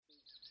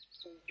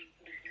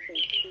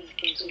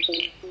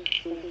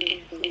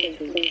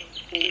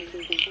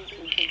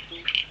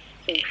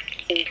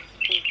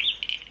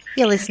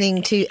You're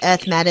listening to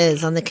Earth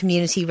Matters on the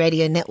Community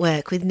Radio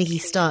Network with Nikki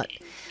Stott.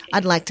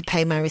 I'd like to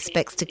pay my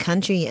respects to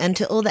country and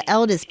to all the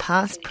elders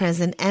past,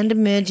 present and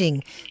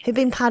emerging who've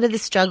been part of the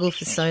struggle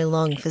for so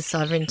long for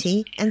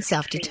sovereignty and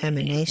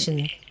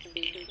self-determination.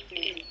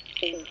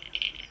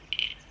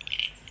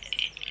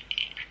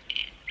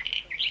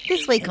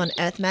 This week on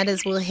Earth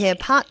Matters, we'll hear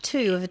part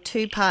 2 of a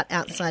 2-part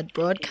outside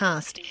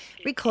broadcast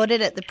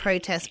recorded at the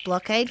protest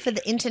blockade for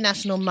the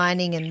International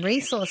Mining and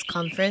Resource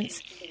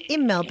Conference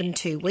in Melbourne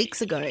 2 weeks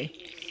ago.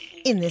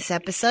 In this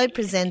episode,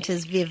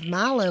 presenters Viv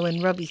Marlow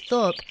and Robbie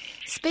Thorpe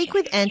speak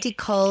with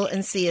anti-coal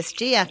and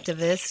CSG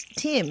activist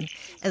Tim,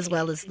 as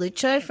well as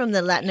Lucho from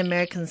the Latin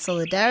American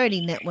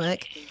Solidarity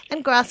Network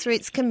and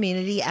grassroots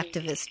community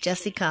activist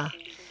Jessica.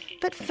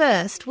 But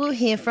first, we'll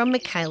hear from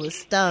Michaela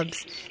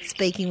Stubbs,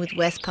 speaking with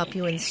West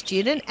Papuan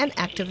student and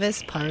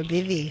activist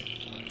Porobivi.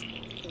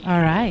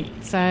 All right,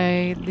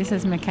 so this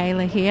is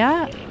Michaela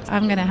here.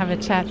 I'm going to have a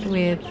chat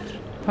with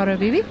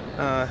Porobivi.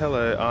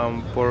 Hello,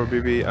 I'm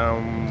Porobivi.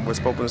 I'm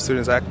West Papuan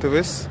students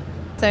activist.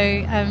 So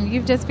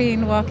you've just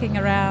been walking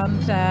around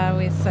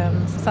with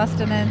some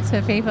sustenance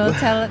for people.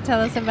 Tell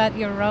us about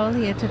your role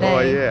here today. Oh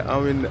yeah,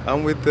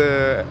 I'm with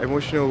the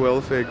emotional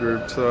welfare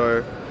group.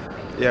 So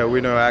yeah,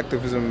 we know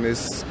activism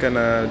is kind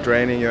of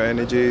draining your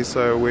energy.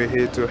 So we're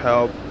here to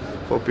help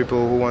for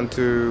people who want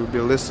to be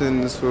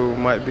listened, who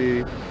might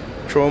be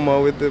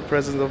trauma with the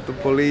presence of the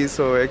police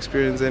or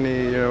experience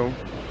any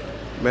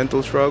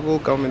mental struggle.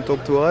 Come and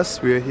talk to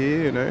us. We're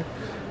here.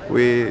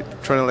 We're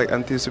trying to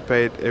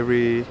anticipate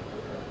every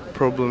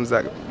problems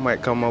that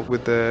might come up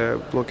with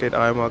the blockade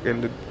IMAC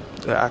and the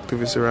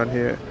activists around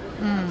here.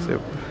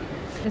 So,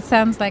 it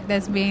sounds like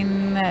there's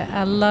been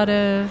a lot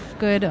of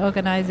good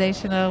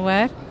organizational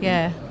work.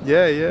 Yeah.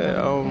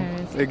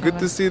 It's good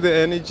to see the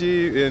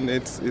energy, and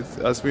it's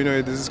as we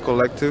know, this is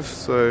collective,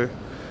 so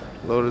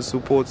a lot of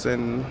supports,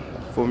 and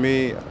for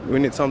me, we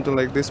need something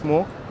like this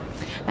more.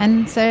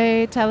 And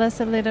so tell us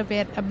a little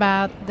bit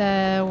about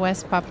the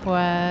West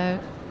Papua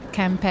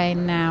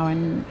campaign now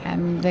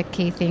and the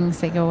key things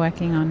that you're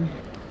working on.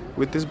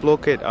 With this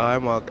blockade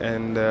IMAC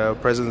and the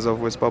presence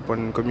of West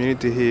Papuan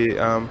community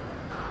here,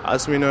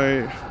 as we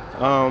know,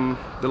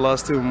 the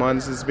last 2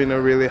 months it's been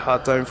a really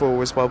hard time for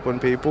West Papuan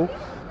people.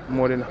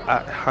 More than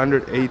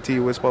 180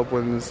 West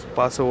Papuans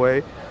pass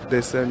away.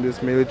 They send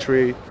this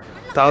military,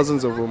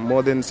 thousands of them,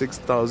 more than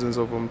 6,000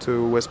 of them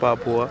to West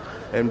Papua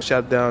and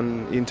shut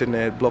down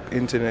internet, block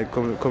internet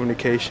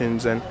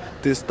communications, and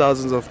there's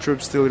thousands of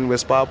troops still in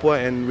West Papua,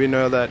 and we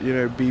know that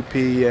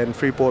BP and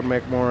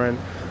Freeport-McMoRan,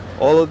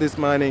 all of this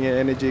mining and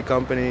energy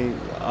company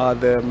are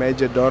the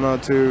major donor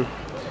to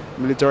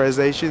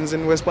militarizations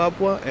in West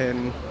Papua,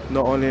 and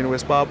not only in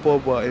West Papua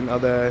but in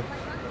other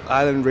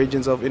island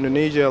regions of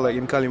Indonesia, like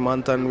in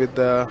Kalimantan with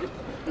the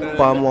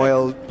palm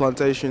oil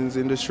plantations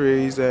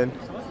industries and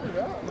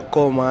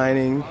coal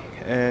mining,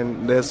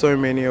 and there's so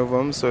many of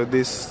them. So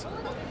these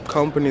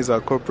companies are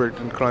corporate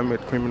and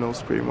climate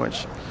criminals pretty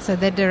much. So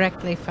they're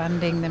directly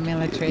funding the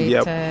military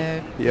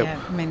to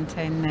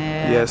maintain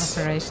their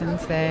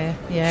operations there.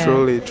 Yeah.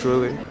 Truly.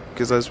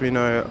 Because as we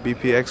know,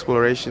 BP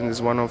Exploration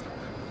is one of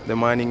the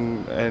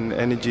mining and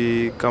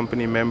energy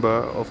company member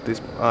of this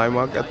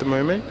IMAC at the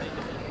moment.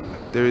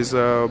 There is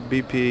a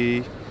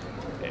BP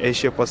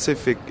Asia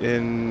Pacific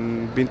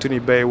in Bintuni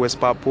Bay, West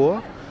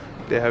Papua.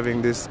 They're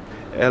having this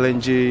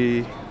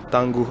LNG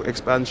Tangguh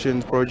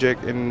expansion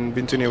project in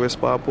Bintuni, West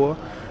Papua,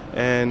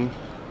 and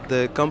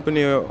the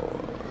company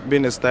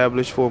been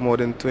established for more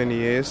than 20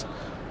 years,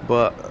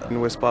 but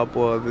in West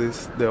Papua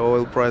the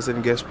oil price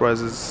and gas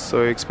price is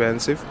so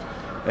expensive,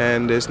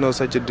 and there's no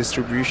such a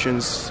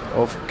distributions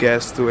of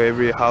gas to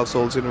every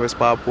household in West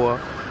Papua,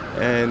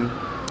 and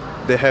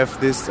they have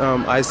this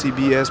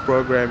ICBS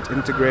program,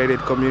 Integrated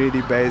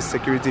Community-Based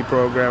Security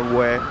Program,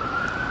 where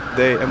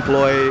they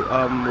employ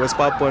West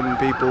Papuan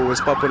people,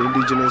 West Papuan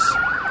indigenous,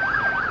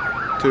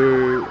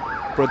 to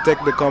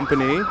protect the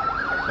company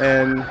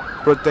and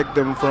protect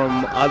them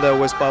from other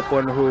West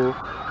Papuan who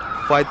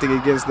fighting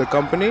against the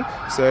company.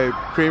 So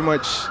pretty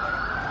much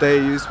they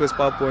use West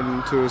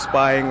Papuan to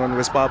spying on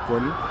West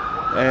Papuan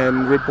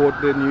and report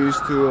the news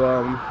to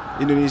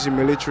Indonesian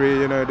military,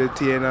 the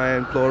TNI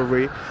and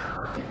POLRI.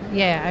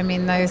 Yeah, I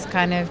mean, those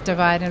kind of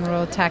divide and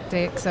rule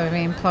tactics of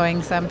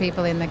employing some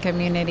people in the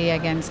community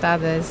against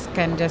others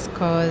can just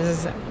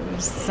cause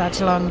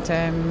such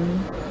long-term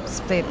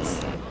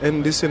splits.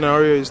 And this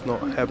scenario is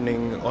not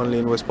happening only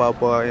in West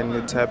Papua, and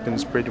it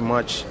happens pretty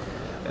much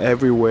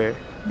everywhere,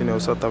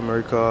 South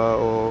America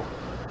or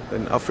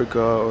in Africa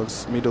or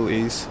Middle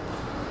East.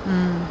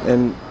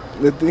 And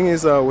the thing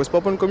is, West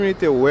Papuan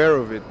community aware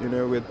of it,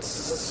 with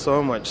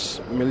so much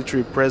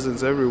military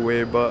presence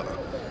everywhere, but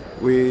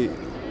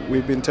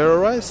we've been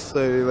terrorized.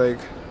 So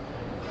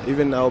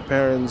even our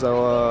parents,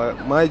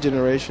 my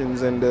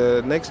generations and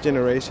the next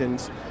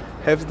generations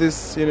have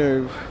this,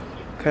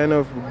 kind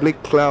of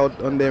bleak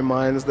cloud on their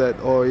minds that,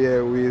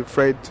 we're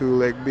afraid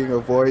to being a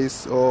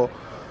voice or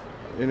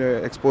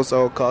expose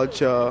our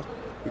culture,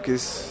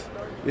 because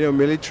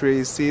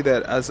military see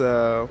that as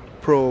a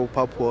pro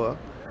Papua.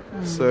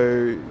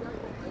 So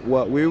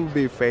what we will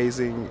be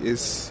facing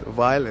is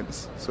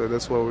violence. So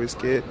that's why we're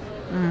scared.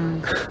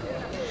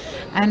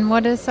 And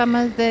what are some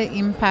of the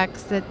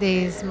impacts that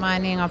these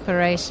mining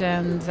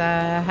operations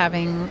are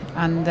having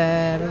on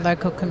the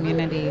local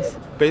communities?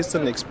 Based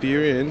on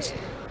experience,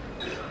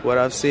 what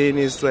I've seen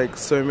is like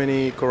so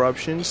many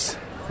corruptions.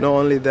 Not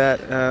only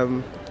that,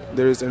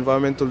 there is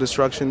environmental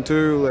destruction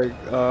too. Like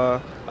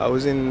I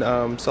was in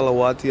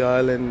Salawati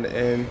Island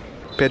and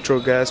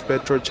Petrogas,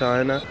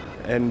 PetroChina,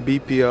 and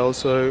BP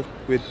also,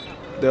 with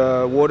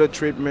the water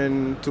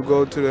treatment to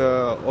go to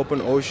the open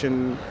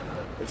ocean.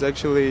 It's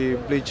actually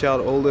bleach out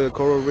all the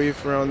coral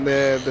reef around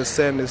there. The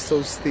sand is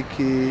so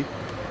sticky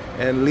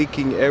and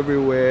leaking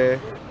everywhere.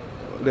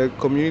 The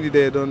community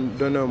there don't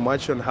know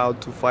much on how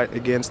to fight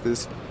against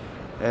this,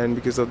 and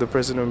because of the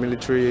presence of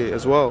military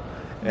as well.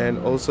 And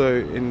also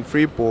in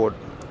Freeport,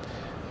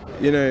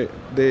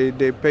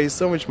 they pay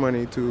so much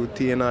money to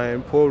TNI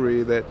and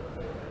Pori that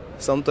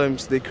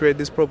sometimes they create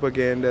this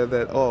propaganda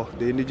that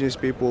the indigenous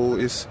people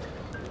is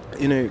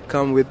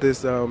come with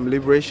this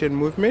liberation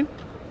movement.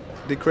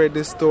 They create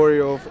this story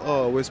of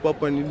West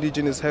Papuan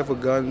indigenous have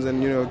guns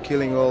and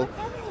killing all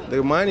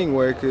the mining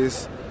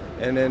workers,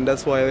 and then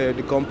that's why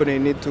the company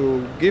need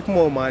to give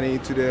more money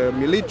to the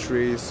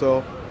military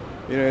so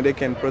they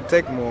can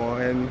protect more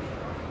and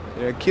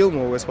kill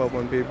more West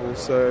Papuan people.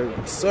 So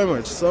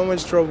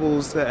much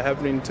troubles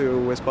happening to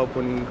West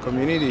Papuan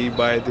community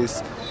by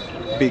this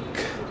big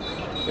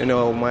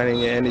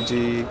mining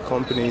energy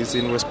companies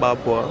in West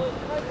Papua.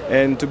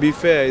 And to be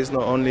fair, it's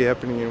not only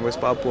happening in West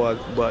Papua,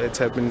 but it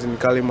happens in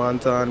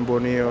Kalimantan,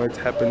 Borneo, it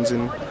happens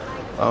in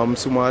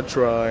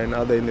Sumatra and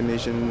other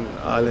Indonesian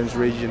islands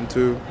region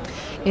too.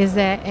 Is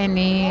there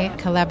any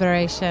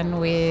collaboration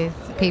with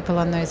people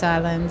on those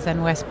islands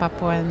and West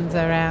Papuans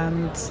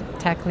around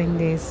tackling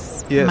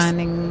these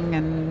mining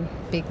and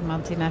big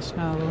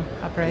multinational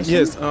operations?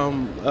 Yes,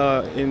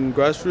 in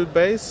grassroots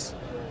base,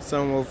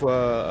 some of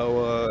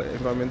our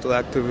environmental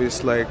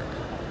activists like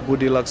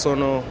Budi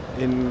Laksono,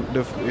 in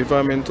the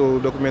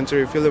environmental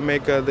documentary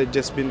filmmaker that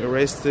just been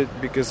arrested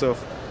because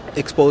of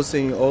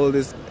exposing all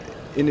this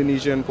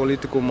Indonesian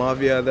political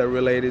mafia that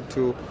related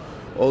to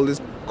all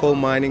these coal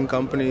mining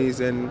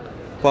companies and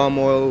palm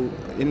oil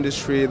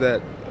industry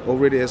that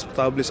already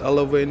established all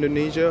over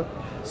Indonesia.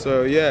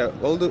 So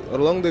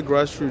along the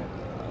grassroots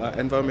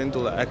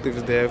environmental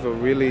activists, they have a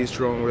really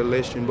strong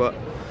relation. But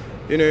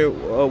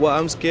what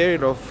I'm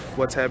scared of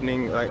what's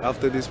happening like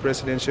after this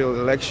presidential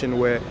election,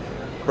 where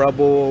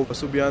Prabowo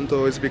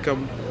Subianto has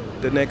become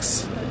the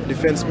next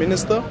defense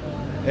minister,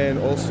 and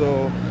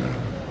also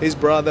his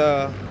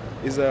brother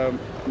is a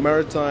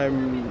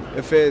maritime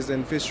affairs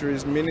and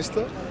fisheries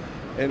minister,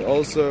 and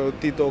also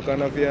Tito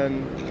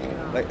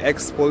Karnavian, like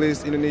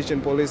ex-police Indonesian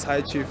police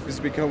high chief,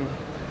 has become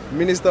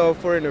minister of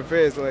foreign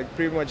affairs, like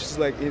pretty much just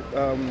like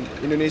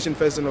Indonesian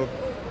version of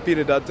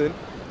Peter Dutton.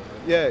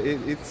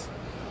 It's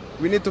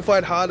we need to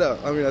fight harder.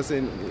 I mean, as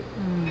in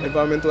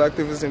environmental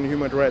activists and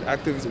human rights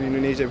activists in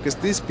Indonesia, because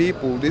these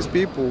people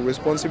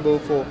responsible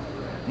for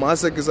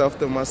massacres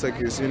after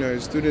massacres,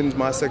 students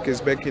massacres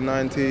back in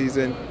 90s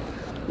and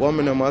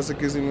women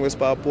massacres in West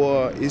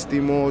Papua, East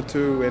Timor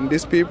too, and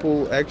these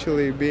people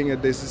actually being a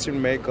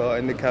decision maker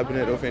in the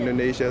cabinet of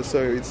Indonesia.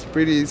 So it's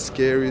pretty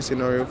scary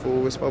scenario for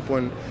West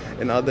Papuan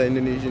and other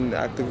Indonesian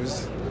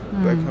activists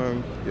back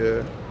home.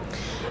 Yeah.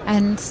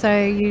 And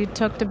so you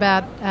talked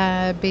about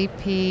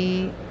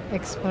BP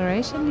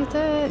Exploration, is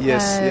it?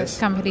 Yes.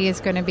 Company is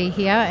going to be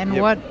here, and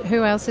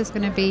who else is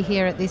going to be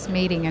here at this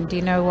meeting? And do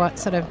you know what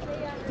sort of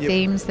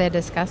themes they're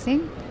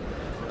discussing?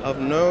 I've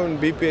known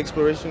BP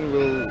Exploration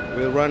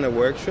will run a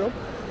workshop,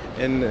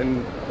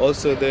 and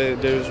also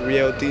there's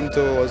Rio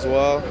Tinto as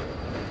well,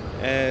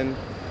 and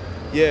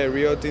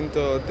Rio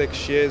Tinto takes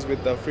shares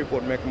with the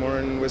Freeport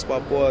McMoran West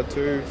Papua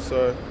too.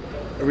 So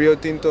Rio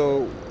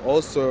Tinto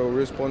also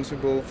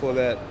responsible for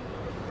that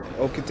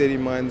Okiteri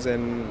mines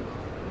and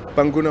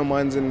Panguna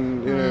mines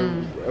in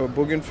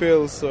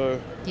Bougainville.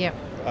 So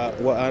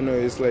what I know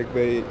is like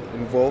they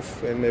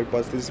involved and they're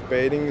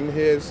participating in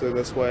here. So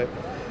that's why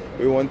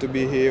we want to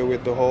be here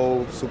with the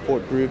whole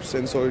support groups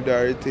and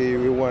solidarity.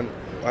 We want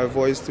our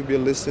voice to be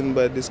listened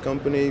by this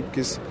company,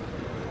 because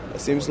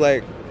it seems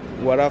like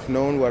what I've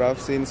known, what I've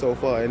seen so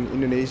far in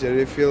Indonesia,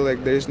 they feel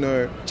like there's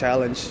no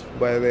challenge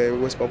by the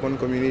West Papuan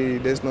community.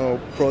 There's no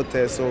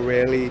protest or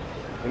rally.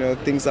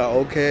 Things are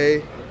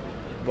okay,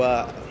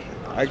 but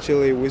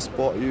actually we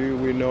support you.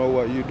 We know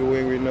what you're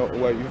doing. We know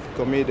what you've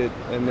committed,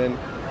 and then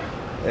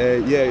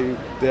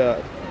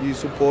you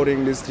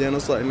supporting this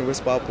genocide in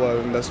West Papua,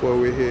 and that's why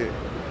we're here.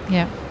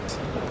 Yeah.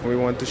 We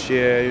want to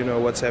share,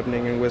 what's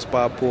happening in West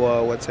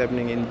Papua, what's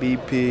happening in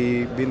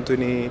BP,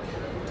 Bintuni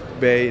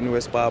Bay in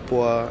West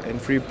Papua,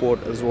 and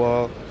Freeport as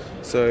well,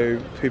 so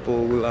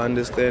people will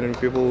understand and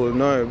people will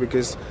know,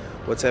 because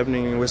what's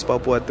happening in West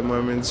Papua at the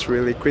moment is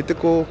really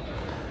critical,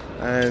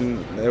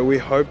 and we're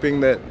hoping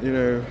that,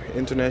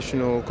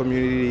 international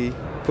community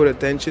put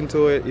attention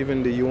to it,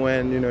 even the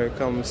UN,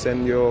 come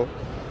send your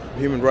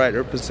human rights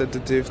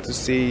representative to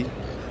see,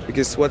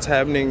 because what's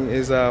happening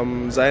is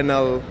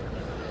Zainal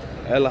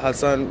El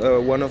Hassan,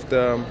 one of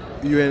the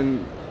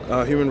UN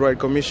Human Rights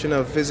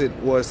Commissioner visit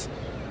was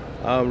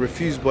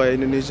refused by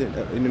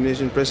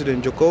Indonesian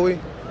President Jokowi,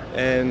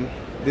 and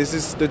this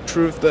is the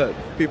truth that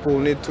people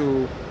need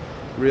to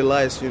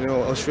realize.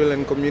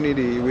 Australian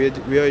community,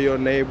 we are your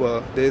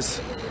neighbor.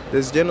 There's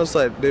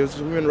genocide, there's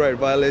human rights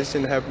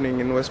violation happening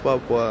in West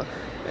Papua,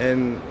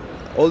 and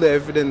all the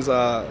evidence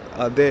are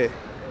there.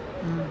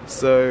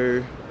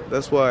 So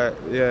that's why,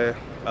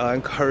 I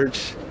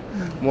encourage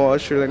more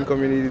Australian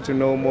community to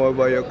know more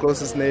about your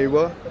closest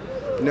neighbor,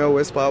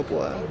 West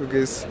Papua,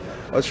 because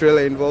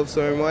Australia involves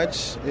so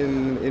much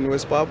in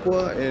West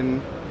Papua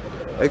and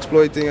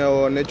exploiting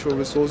our natural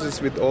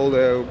resources with all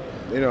the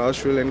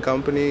Australian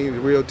company,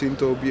 Rio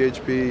Tinto,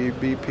 BHP,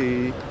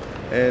 BP,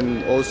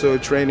 and also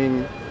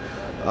training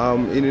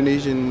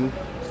Indonesian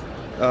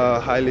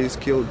highly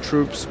skilled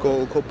troops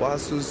called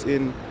Kopassus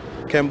in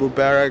Campbell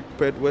Barrack,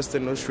 Perth,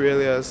 Western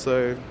Australia.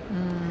 So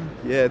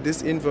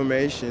this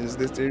information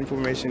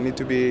need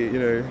to be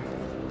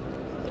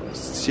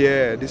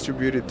shared,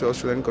 distributed to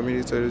Australian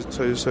communities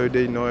so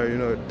they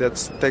know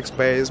that's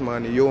taxpayers'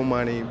 money, your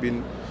money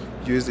been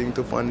using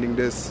to funding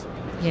this.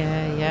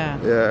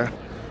 Yeah.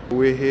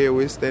 We're here,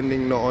 we're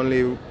standing not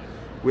only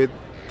with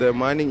the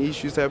mining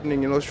issues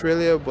happening in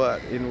Australia,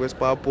 but in West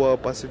Papua,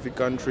 Pacific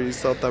countries,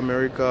 South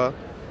America.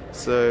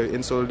 So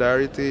in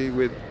solidarity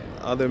with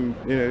other,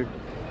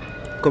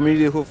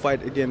 communities who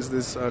fight against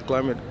this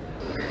climate.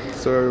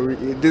 So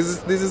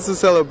this is a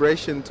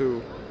celebration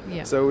too.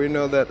 Yeah. So we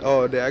know that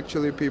there are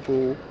actually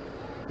people,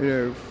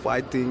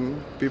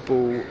 fighting.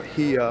 People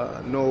here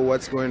know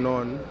what's going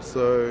on.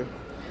 So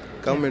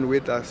come and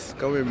meet us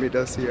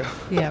here.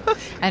 Yeah.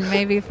 And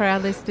maybe for our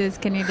listeners,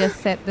 can you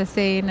just set the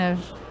scene of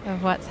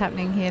what's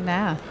happening here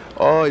now?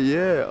 Oh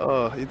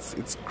yeah.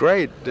 It's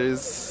great.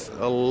 There's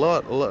a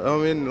lot. I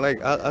mean,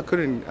 like I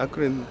couldn't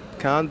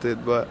count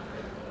it, but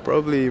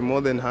probably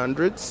more than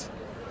hundreds.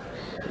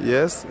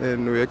 Yes,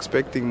 and we're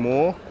expecting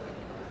more.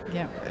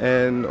 Yeah.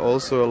 And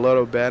also a lot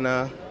of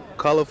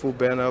colorful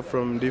banner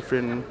from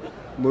different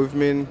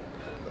movement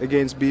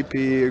against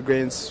BP,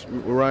 against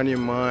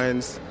uranium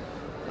mines,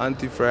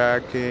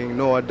 anti-fracking,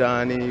 no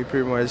Adani.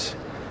 Pretty much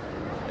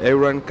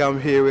everyone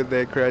come here with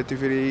their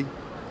creativity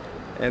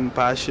and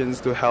passions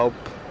to help.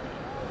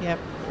 Yep.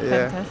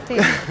 Yeah.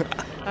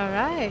 Fantastic. All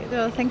right.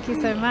 Well, thank you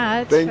so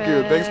much. Thank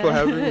you. Thanks for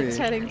having me.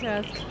 Chatting to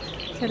us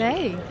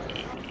today.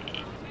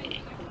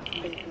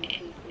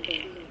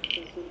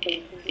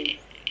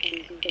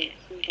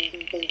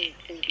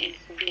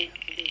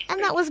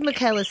 And that was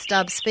Michaela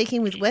Stubbs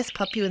speaking with West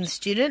Papuan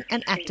student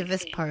and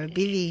activist Pora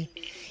Bivi.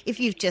 If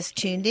you've just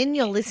tuned in,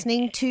 you're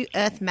listening to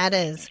Earth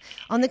Matters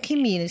on the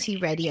Community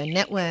Radio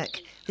Network.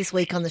 This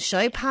week on the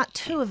show, part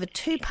 2 of a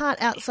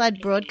 2-part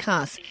outside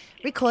broadcast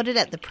recorded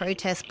at the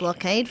protest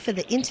blockade for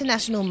the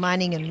International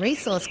Mining and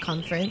Resource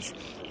Conference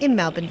in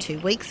Melbourne 2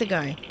 weeks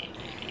ago.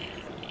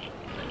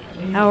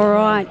 All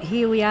right,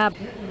 here we are.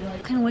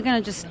 We're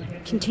going to just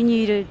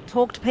continue to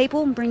talk to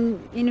people and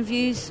bring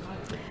interviews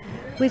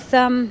with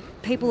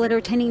people that are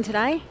attending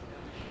today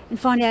and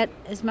find out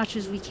as much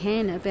as we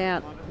can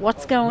about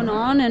what's going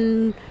on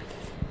and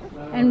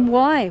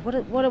why.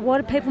 What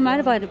are people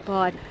motivated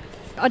by?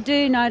 I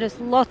do notice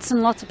lots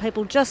and lots of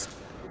people just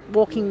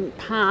walking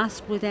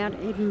past without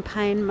even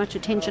paying much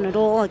attention at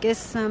all. I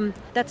guess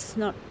that's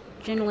not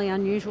generally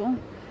unusual.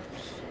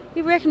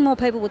 You reckon more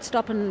people would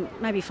stop and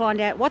maybe find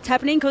out what's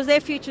happening because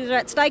their futures are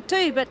at stake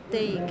too, but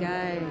there you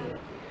go.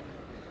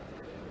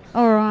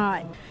 All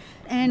right.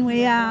 And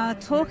we are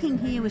talking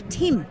here with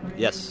Tim.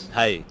 Yes,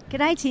 hey.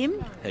 G'day, Tim.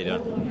 How you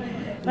doing?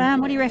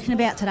 What do you reckon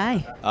about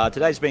today?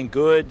 Today's been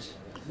good.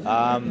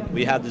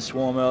 We had the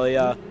swarm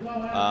earlier.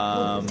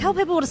 Tell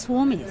people what a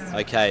swarm is.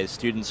 Okay,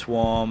 student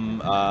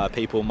swarm.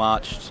 People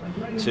marched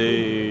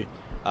through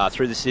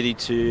the city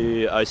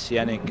to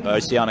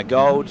Oceana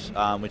Gold,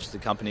 which is the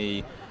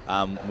company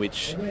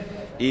which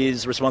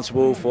is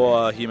responsible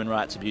for human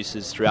rights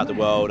abuses throughout the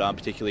world,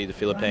 particularly the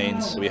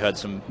Philippines. We heard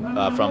from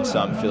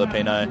some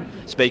Filipino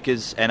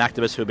speakers and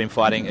activists who have been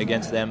fighting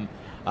against them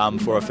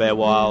for a fair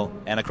while.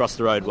 And across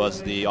the road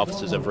was the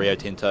officers of Rio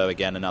Tinto,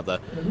 again another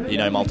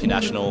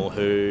multinational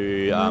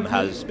who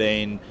has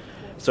been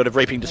sort of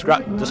reaping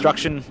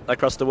destruction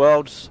across the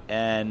world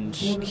and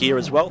here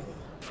as well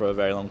for a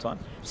very long time.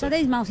 So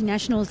these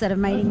multinationals that are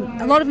meeting,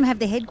 a lot of them have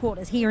their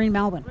headquarters here in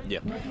Melbourne. Yeah.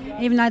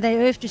 Even though their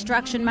earth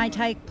destruction may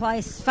take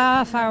place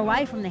far, far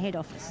away from the head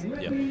office.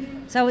 Yeah.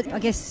 So I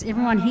guess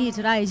everyone here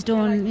today is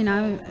doing,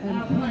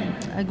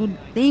 a good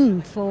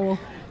thing for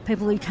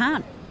people who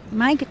can't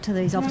make it to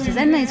these offices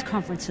and these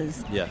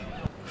conferences. Yeah.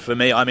 For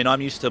me, I mean,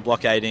 I'm used to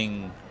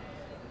blockading,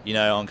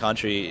 on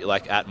country,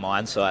 like at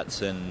mine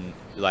sites and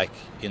like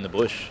in the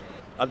bush.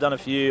 I've done a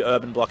few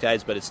urban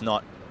blockades, but it's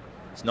not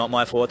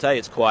my forte.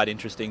 It's quite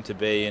interesting to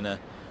be in a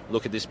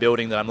look at this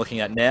building that I'm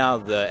looking at now,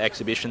 the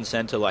exhibition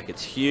centre, like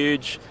it's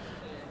huge.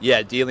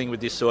 Yeah, dealing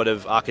with this sort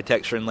of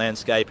architecture and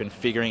landscape and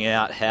figuring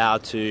out how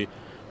to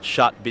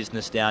shut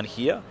business down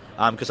here.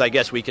 because I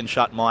guess we can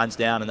shut mines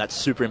down, and that's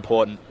super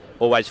important.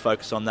 Always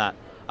focus on that.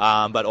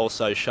 But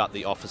also shut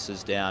the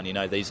offices down. You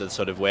know, these are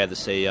sort of where the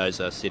CEOs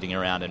are sitting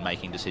around and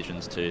making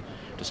decisions to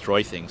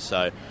destroy things.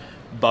 So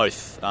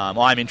both.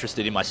 I'm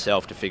interested in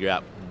myself to figure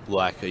out,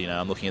 like, you know,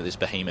 I'm looking at this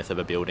behemoth of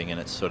a building and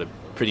it's sort of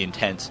pretty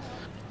intense.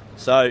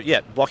 So,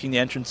 yeah, blocking the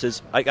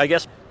entrances. I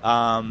guess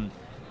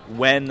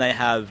when they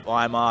have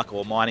IMARC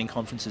or mining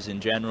conferences in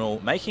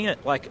general, making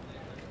it like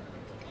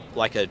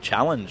a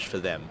challenge for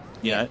them,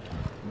 you know.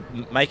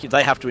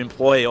 They have to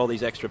employ all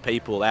these extra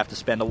people. They have to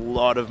spend a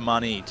lot of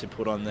money to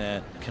put on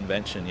their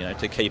convention, you know,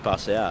 to keep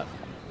us out.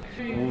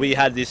 We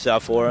had this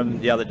forum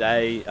the other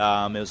day.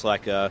 It was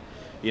like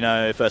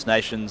First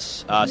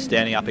Nations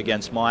standing up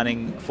against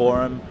mining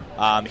forum,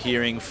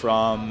 hearing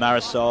from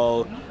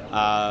Marisol,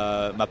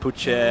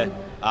 Mapuche,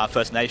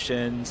 First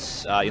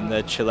Nations in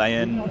the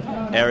Chilean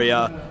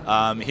area,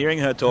 hearing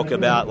her talk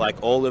about like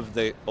all of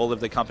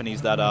the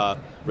companies that are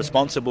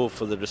responsible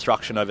for the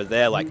destruction over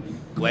there, like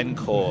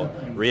Glencore,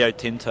 Rio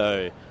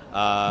Tinto,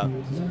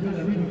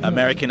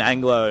 American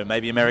Anglo,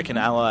 maybe American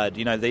Allied.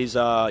 You know, these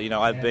are, you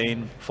know, I've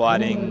been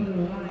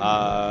fighting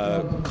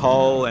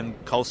coal and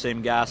coal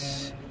seam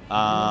gas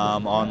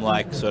on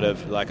like sort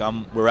of like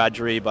I'm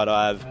Wiradjuri, but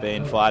I've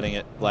been fighting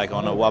it like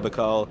on a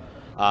Wabakol,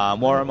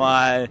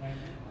 Worimi,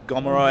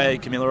 Gomeroi,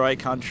 Kamilaroi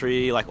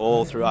country, like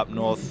all through up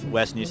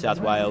northwest New South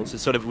Wales. It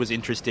sort of was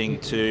interesting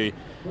to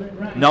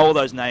know all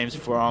those names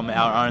from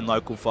our own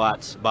local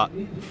fights, but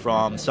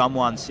from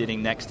someone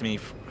sitting next to me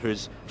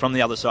who's from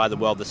the other side of the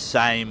world. The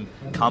same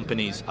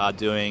companies are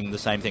doing the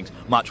same things,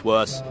 much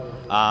worse,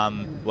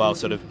 while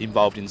sort of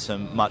involved in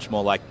some much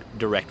more like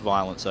direct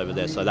violence over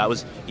there. So that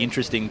was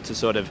interesting to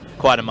sort of,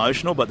 quite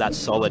emotional, but that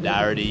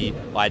solidarity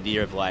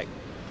idea of like,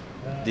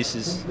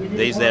 there's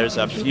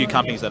a few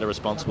companies that are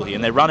responsible here,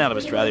 and they run out of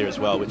Australia as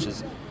well, which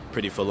is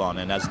pretty full on.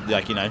 And as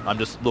like, you know, I'm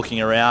just looking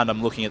around,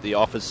 I'm looking at the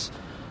office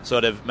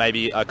sort of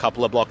maybe a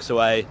couple of blocks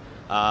away.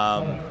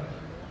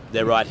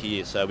 They're right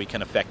here, so we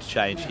can affect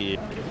change here.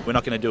 We're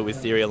not going to do it with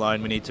theory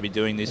alone. We need to be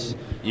doing this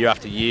year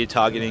after year,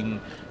 targeting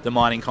the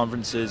mining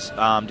conferences,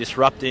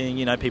 disrupting,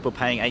 you know, people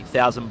paying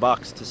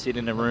 $8,000 to sit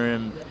in a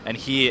room and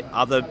hear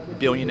other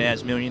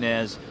billionaires,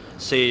 millionaires,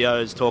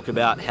 CEOs talk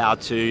about how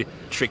to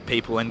trick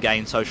people and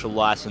gain social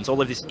license.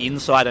 All of this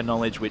insider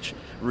knowledge which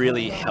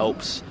really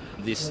helps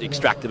this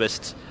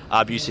extractivist,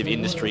 abusive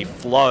industry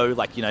flow,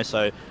 like, you know,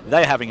 so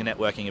they're having a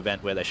networking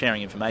event where they're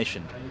sharing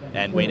information,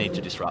 and we need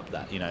to disrupt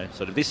that, you know.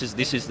 Sort of this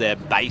is their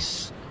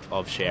base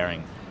of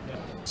sharing.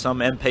 Some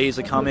MPs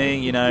are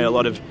coming, you know, a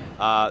lot of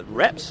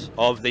reps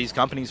of these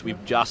companies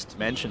we've just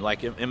mentioned.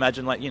 Like,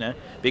 imagine, like, you know,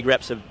 big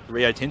reps of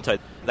Rio Tinto.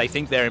 They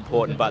think they're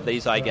important, but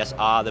these, I guess,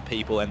 are the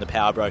people and the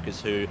power brokers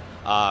who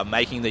are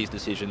making these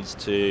decisions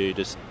to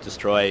just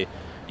destroy,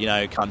 you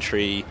know,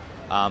 country,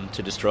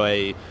 to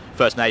destroy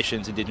First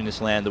Nations,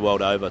 Indigenous land the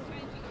world over.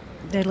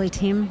 Deadly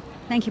Tim.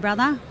 Thank you,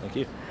 brother. Thank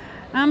you.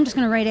 I'm just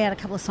going to read out a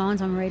couple of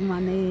signs. I'm reading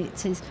one there. It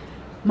says,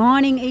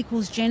 mining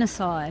equals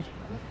genocide.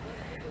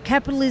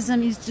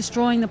 Capitalism is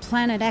destroying the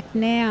planet. Act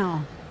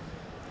now.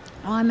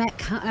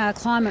 IMAC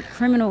climate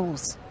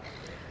criminals.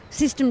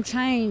 System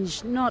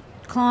change, not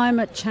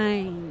climate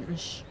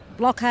change.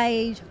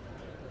 Blockade.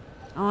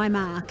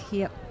 IMARC.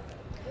 Yep.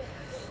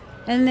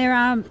 And there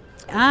are.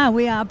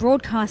 We are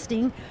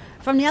broadcasting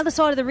from the other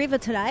side of the river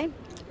today.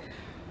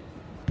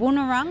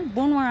 Bunurong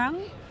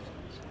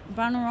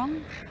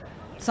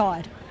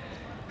side.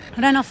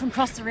 I don't often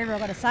cross the river, I've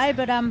got to say,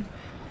 but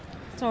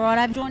it's all right.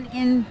 I'm joined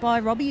in by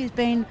Robbie, who's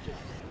been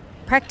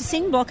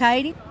practising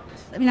blockading.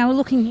 You know, we're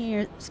looking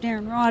here,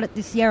 staring right at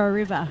this Yarra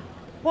River.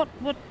 What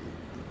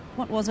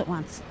was it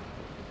once?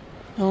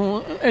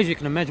 Well, as you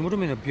can imagine, it would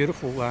have been a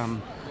beautiful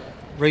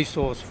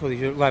resource for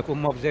the local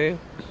mobs there.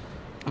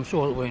 I'm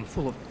sure it went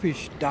full of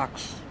fish,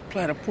 ducks,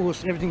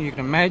 platypus, everything you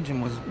can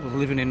imagine was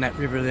living in that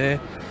river there.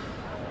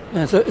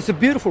 And it's a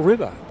beautiful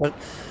river, but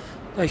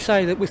they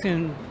say that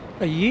within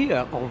a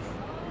year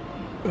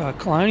of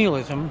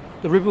colonialism,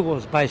 the river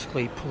was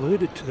basically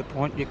polluted to the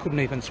point you couldn't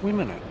even swim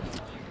in it.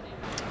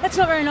 That's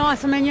not very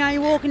nice. I mean, you know,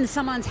 you walk into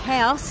someone's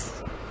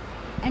house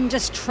and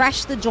just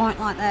trash the joint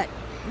like that,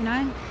 you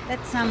know.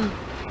 That's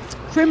it's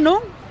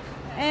criminal.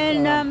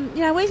 And,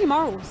 you know, where's your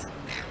morals?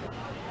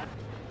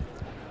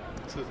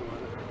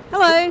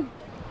 Hello.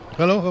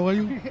 Hello, how are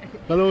you?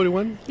 Hello,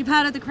 everyone. You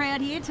part of the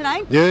crowd here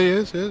today?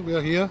 Yes, we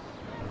are here.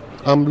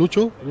 I'm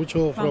Lucho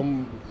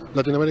from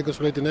Latin American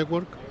Solidarity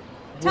Network.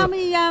 Tell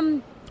me,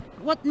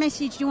 what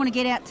message do you want to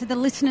get out to the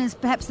listeners,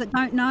 perhaps that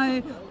don't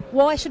know?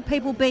 Why should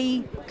people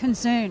be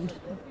concerned?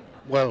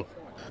 Well,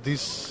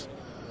 these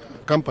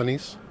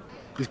companies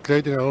is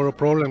creating a lot of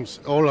problems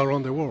all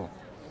around the world,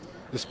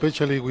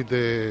 especially with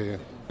the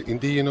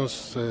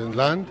indigenous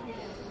land,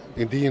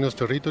 indigenous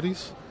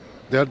territories.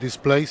 They are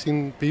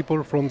displacing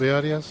people from the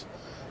areas.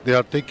 They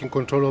are taking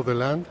control of the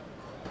land.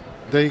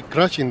 They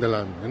crashing the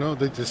land, you know,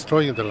 they're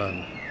destroying the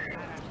land.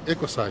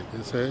 Ecocide,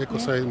 it's an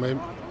ecocide. Yeah.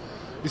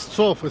 It's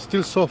soft, it's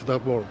still soft,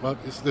 that word, but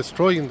it's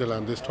destroying the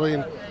land,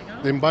 destroying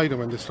the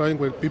environment, destroying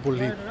where people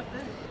live.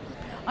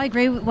 I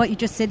agree with what you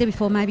just said there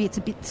before. Maybe it's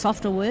a bit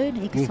softer word,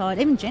 ecocide,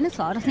 even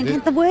genocide. I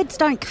think the words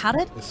don't cut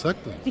it.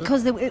 Exactly.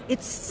 Because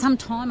it's some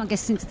time, I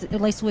guess, since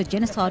at least the word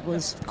genocide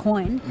was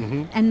coined.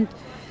 And,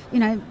 you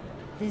know,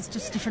 there's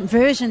just different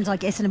versions, I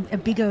guess, and a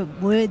bigger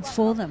words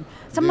for them.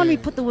 Somebody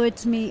put the word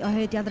to me, I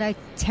heard the other day,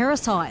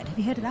 terroricide. Have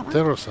you heard of that one?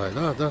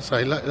 Terroricide. That's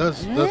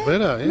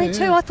better. Yeah, me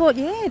too. I thought,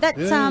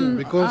 that's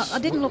because I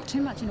didn't look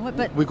too much into it,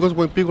 but because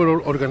when people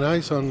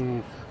organize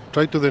and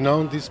try to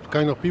denounce this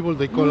kind of people,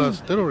 they call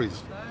us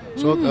terrorists.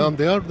 So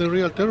they are the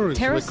real terrorists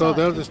because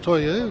they are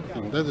destroying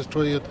everything. They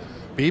destroy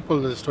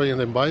people, they destroy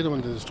the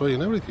environment, they destroy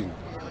everything.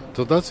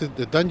 So that's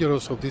the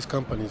dangerous of these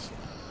companies.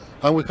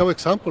 And we have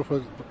example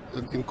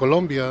in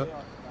Colombia.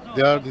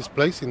 They are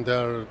displacing. They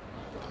are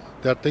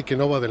taking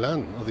over the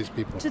land of these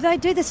people. Do they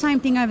do the same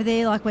thing over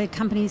there, like where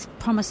companies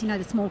promise,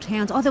 the small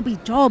towns, there'll be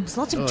jobs,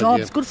 lots of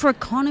jobs, good for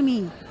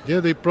economy? Yeah,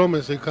 they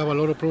promise. They have a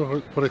lot of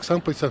promise. For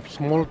example, it's a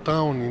small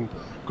town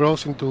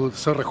crossing to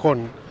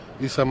Cerrejón.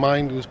 It's a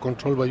mine that is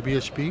controlled by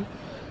BHP.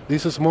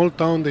 This is a small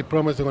town. They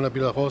promise they're going to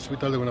build a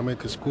hospital, they're going to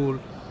make a school,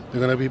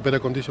 they're going to be better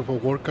conditions for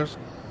workers.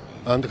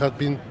 And it has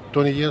been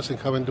 20 years and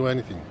haven't done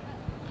anything.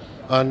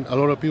 And a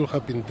lot of people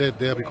have been dead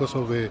there because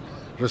of the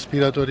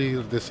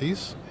respiratory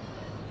disease.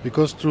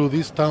 Because through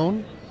this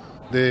town,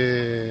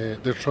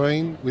 the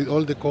train with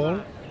all the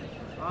coal,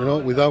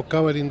 without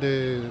covering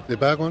the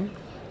wagon,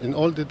 and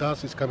all the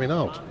dust is coming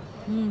out.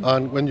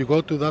 And when you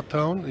go to that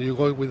town, you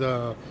go with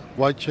a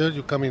white shirt,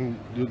 you come in,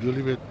 you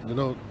leave it,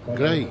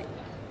 gray,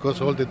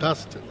 because all the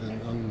dust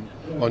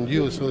on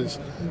you. So it's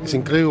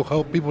incredible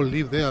how people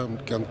live there,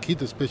 and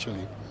kids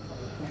especially.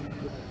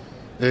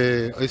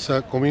 It's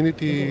a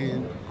community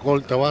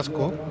called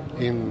Tabasco.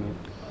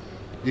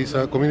 It's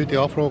a community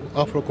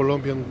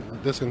Afro-Colombian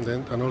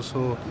descendant and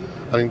also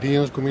an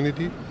indigenous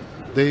community.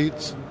 They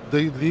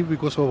live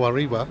because of a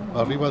river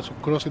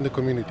crossing the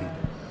community.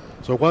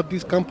 So what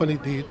this company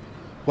did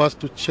was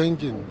to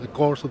change the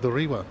course of the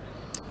river,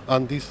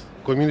 and this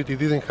community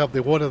didn't have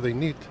the water they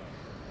need.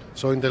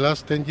 So in the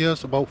last 10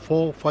 years, about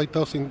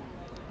 5,000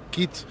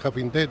 kids have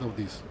been dead of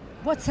this.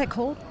 What's that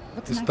called?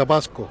 It's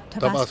Tabasco.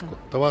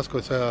 Tabasco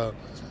is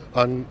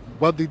and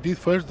what they did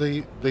first,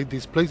 they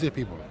displaced the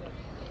people.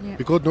 Yeah.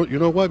 Because you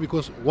know why?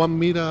 Because 1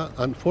 meter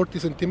and 40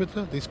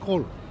 centimeters is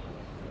cold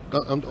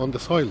on the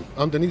soil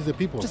underneath the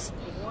people.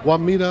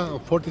 1 meter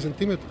and 40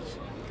 centimeters.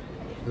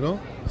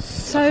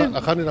 So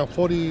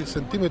 140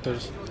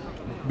 centimeters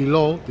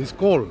below this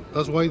cold.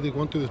 That's why they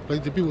want to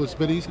displace the people. It's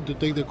very easy to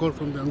take the cold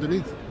from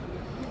underneath.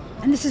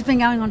 And this has been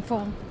going on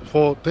for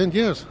 10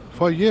 years,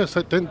 5 years,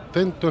 10,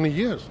 20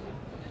 years.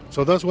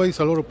 So that's why it's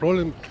a lot of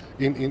problem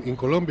in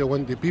Colombia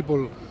when the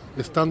people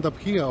stand up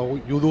here or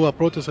you do a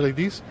protest like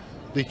this,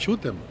 they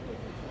shoot them.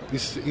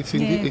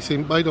 It's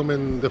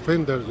environment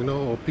defenders,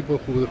 or people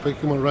who defend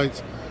human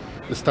rights,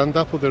 stand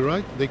up for the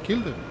right, they kill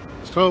them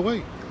straight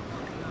away.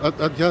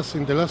 Just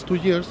in the last 2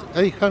 years,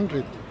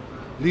 800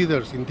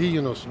 leaders,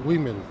 indigenous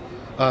women,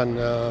 and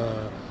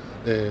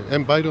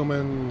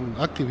environment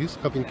activists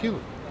have been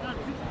killed.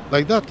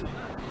 Like that,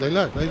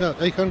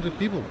 800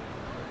 people.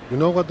 You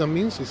know what that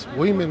means? It's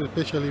women,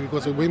 especially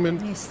because the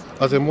women,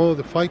 as a more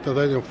the fighter,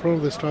 they're in front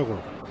of the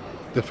struggle,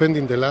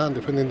 defending the land,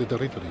 defending the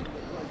territory,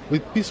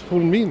 with peaceful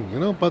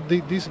means, But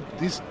these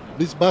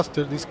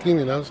bastards, these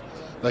criminals,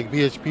 like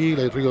BHP,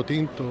 like Rio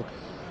Tinto,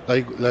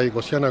 like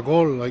Oceana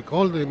Gold, like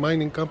all the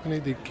mining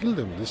companies, they kill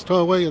them. They throw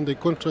away and they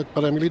contract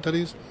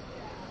paramilitaries.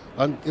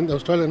 And in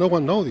Australia, no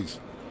one knows this.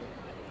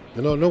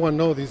 No one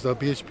knows this, that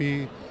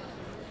BHP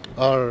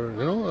are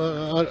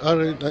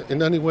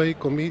in any way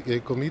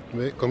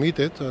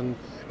committed and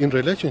in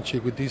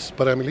relationship with these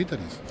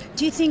paramilitaries.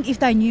 Do you think if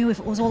they knew, if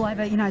it was all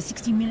over,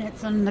 60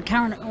 Minutes and the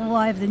current all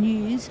over the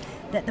news,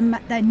 that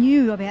they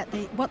knew about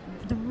what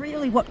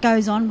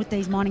goes on with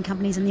these mining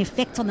companies and the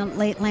effects on the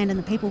land and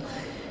the people?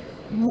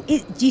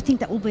 Do you think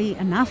that will be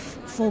enough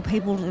for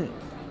people to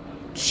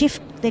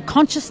shift their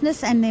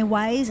consciousness and their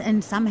ways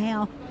and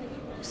somehow...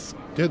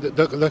 Yeah,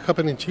 that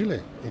happened in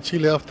Chile. In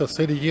Chile, after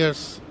 30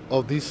 years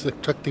of this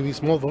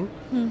extractivist model,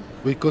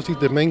 because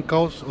it's the main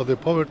cause of the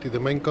poverty, the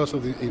main cause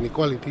of the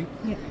inequality,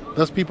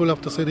 those people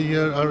after 30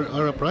 years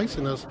are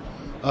uprising,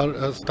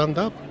 are stand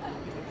up.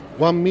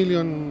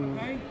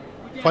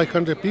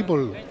 1,500,000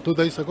 people 2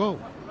 days ago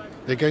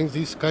against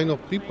this kind of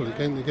people,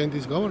 against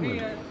this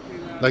government.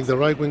 Like the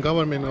right-wing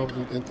government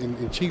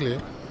in Chile,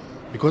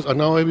 because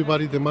now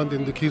everybody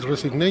demanding his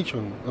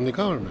resignation on the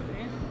government.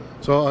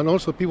 So, and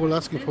also people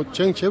asking for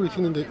change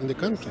everything in the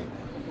country.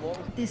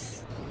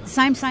 This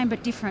same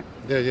but different.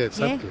 Yeah,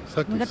 exactly.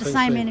 We've got the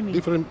same enemy.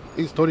 Different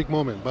historic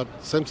moment, but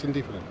same thing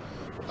different.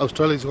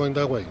 Australia is going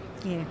that way.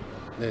 Yeah.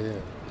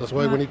 That's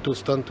why we need to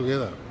stand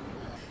together.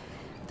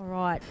 All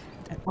right,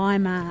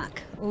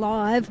 IMARC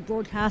live,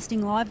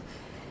 broadcasting live.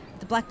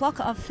 The Black Bloc.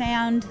 I've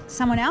found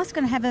someone else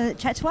going to have a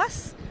chat to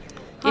us.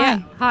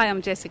 Hi,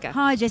 I'm Jessica.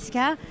 Hi,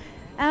 Jessica.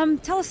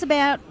 Tell us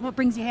about what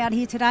brings you out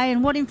here today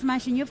and what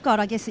information you've got,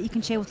 I guess, that you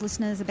can share with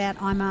listeners about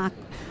IMARC.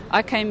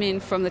 I came in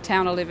from the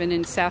town I live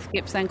in South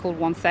Gippsland called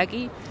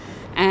Wonthaggi,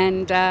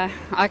 And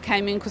I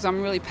came in because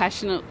I'm really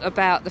passionate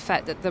about the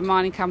fact that the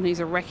mining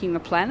companies are wrecking the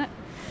planet.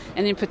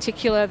 And in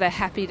particular, they're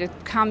happy to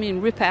come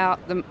in, rip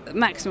out the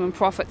maximum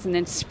profits and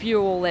then spew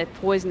all their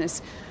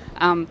poisonous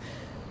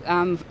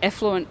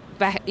effluent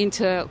back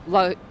into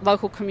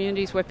local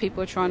communities where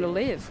people are trying to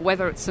live,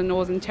 whether it's the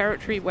Northern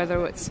Territory,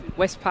 whether it's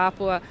West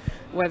Papua,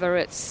 whether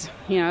it's,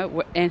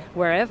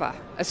 wherever.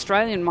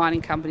 Australian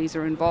mining companies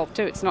are involved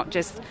too. It's not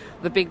just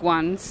the big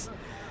ones.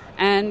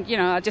 And,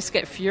 I just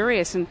get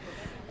furious. And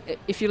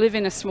if you live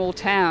in a small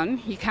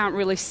town, you can't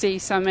really see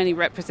so many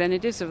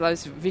representatives of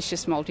those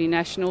vicious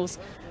multinationals.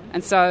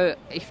 And so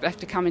you have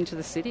to come into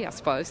the city, I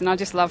suppose. And I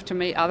just love to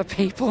meet other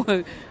people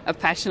who are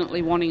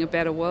passionately wanting a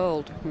better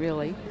world,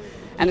 really.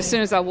 And as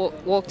soon as I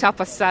walked up,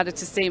 I started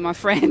to see my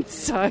friends,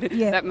 so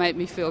that made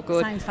me feel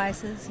good. Same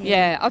faces.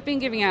 Yeah, I've been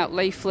giving out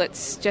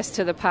leaflets just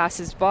to the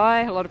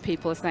passers-by. A lot of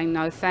people are saying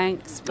no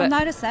thanks. But I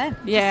noticed that.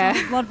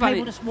 Yeah. A lot of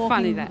people just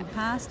walking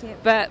past. Yeah.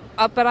 But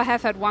I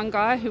have had one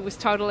guy who was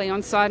totally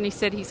on side, and he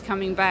said he's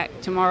coming back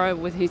tomorrow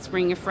with his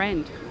bring a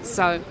friend.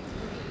 So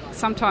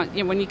sometimes,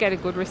 when you get a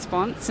good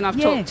response, and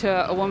I've talked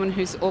to a woman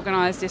who's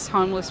organised this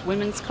Homeless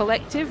Women's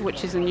Collective,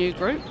 which is a new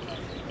group.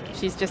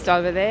 She's just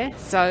over there.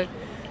 So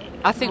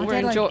I think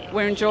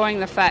we're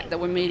enjoying the fact that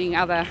we're meeting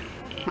other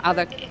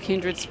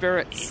kindred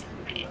spirits.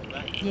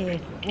 Yeah,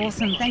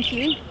 awesome. Thank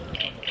you.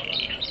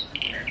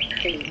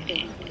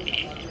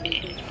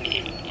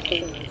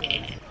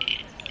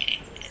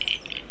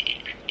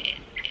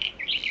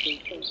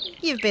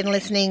 You've been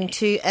listening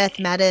to Earth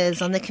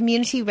Matters on the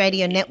Community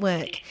Radio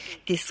Network.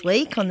 This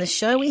week on the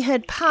show we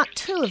heard part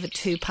 2 of a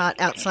 2-part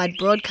outside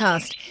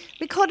broadcast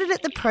recorded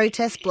at the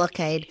protest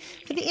blockade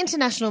for the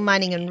International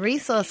Mining and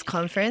Resource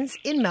Conference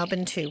in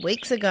Melbourne 2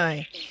 weeks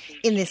ago.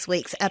 In this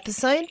week's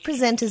episode,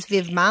 presenters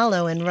Viv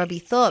Marlowe and Robbie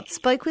Thorpe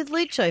spoke with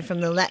Lucho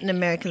from the Latin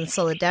American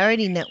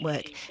Solidarity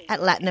Network at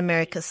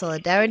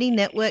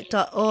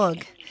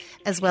LatinAmericaSolidarityNetwork.org,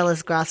 as well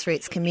as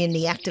grassroots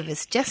community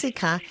activist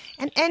Jessica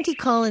and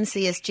anti-coal and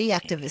CSG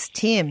activist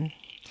Tim.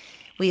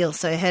 We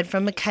also heard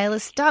from Michaela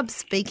Stubbs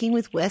speaking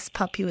with West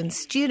Papuan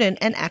student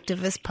and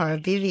activist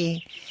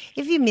Paravivi.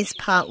 If you missed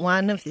part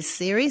 1 of this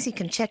series, you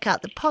can check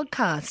out the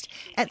podcast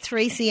at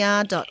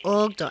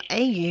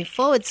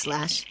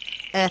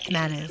 3cr.org.au/Earth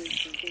Matters.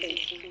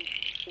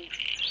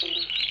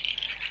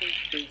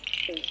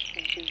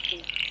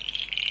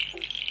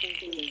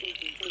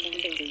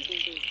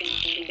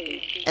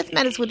 Earth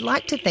Matters would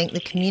like to thank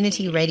the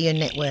Community Radio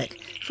Network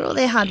for all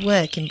their hard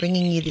work in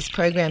bringing you this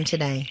program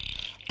today,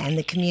 and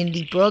the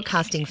Community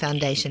Broadcasting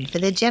Foundation for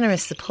their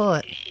generous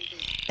support.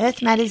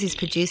 Earth Matters is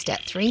produced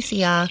at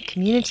 3CR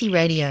Community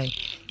Radio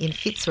in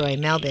Fitzroy,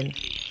 Melbourne,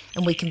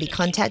 and we can be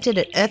contacted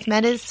at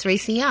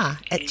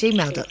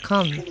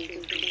earthmatters3cr@gmail.com.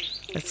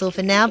 That's all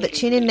for now, but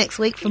tune in next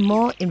week for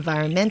more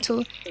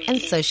environmental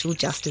and social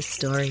justice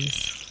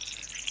stories.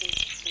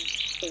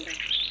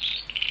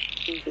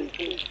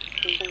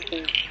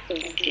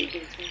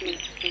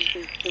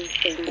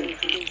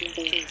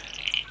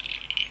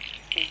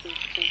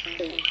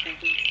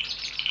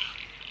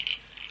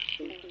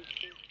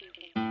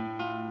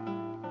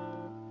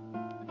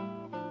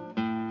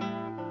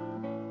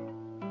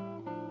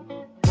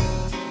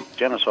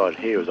 Genocide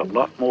here is a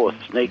lot more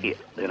sneaky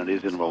than it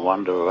is in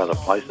Rwanda or other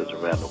places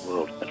around the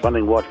world. It's one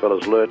thing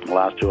whitefellas learned in the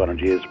last 200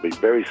 years, to be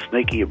very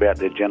sneaky about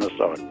their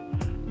genocide.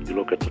 You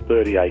look at the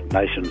 38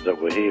 nations that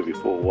were here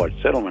before white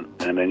settlement,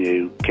 and then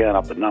you count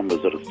up the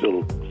numbers that are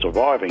still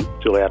surviving,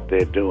 still out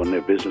there doing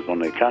their business on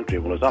their country.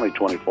 Well, there's only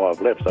 25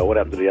 left, so what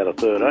happened to the other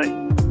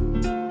 13?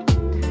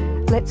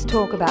 Let's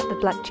talk about the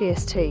Black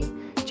GST,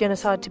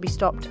 genocide to be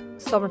stopped,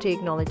 sovereignty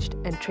acknowledged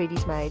and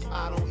treaties made.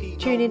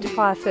 Tune in to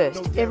Fire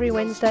First every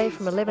Wednesday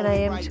from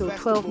 11am till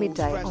 12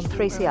 midday on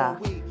 3CR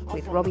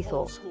with Robbie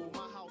Thorpe.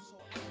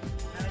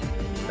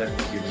 That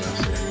gives us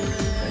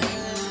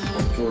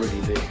authority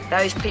there.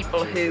 Those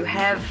people who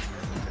have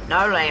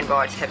no land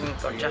rights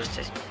haven't got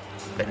justice,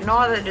 but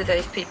neither do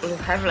those people who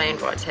have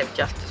land rights have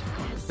justice.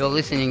 You're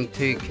listening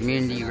to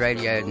Community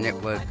Radio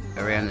Network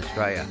around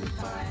Australia,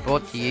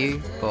 brought to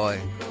you by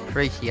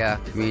 3CR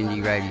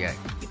Community Radio.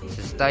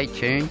 So stay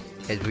tuned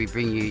as we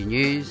bring you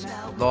news,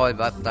 live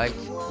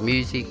updates,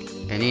 music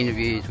and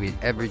interviews with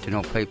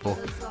Aboriginal people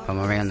from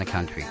around the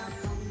country.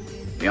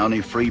 The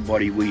only free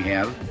body we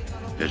have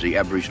is the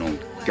Aboriginal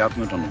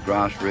government on the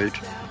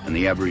grassroots and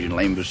the Aboriginal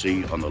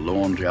embassy on the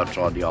lawns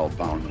outside the old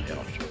Parliament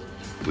House.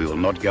 We will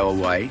not go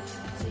away,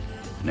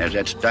 and as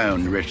that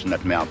stone rests in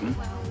that mountain,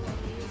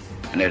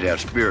 and as our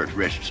spirit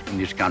rests in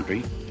this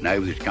country and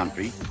over this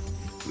country,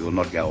 we will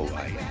not go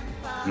away.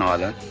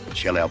 Neither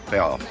shall our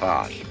power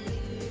pass.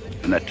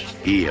 And that's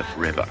here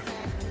forever,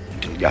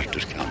 until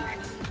justice comes.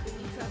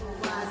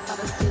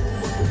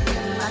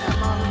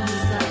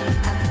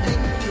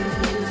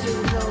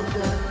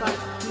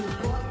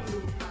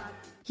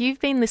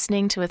 You've been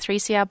listening to a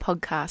 3CR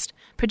podcast,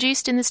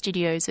 produced in the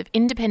studios of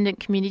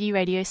independent community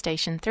radio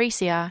station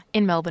 3CR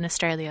in Melbourne,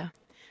 Australia.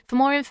 For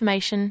more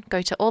information,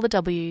 go to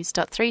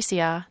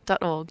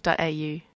allthews.3cr.org.au.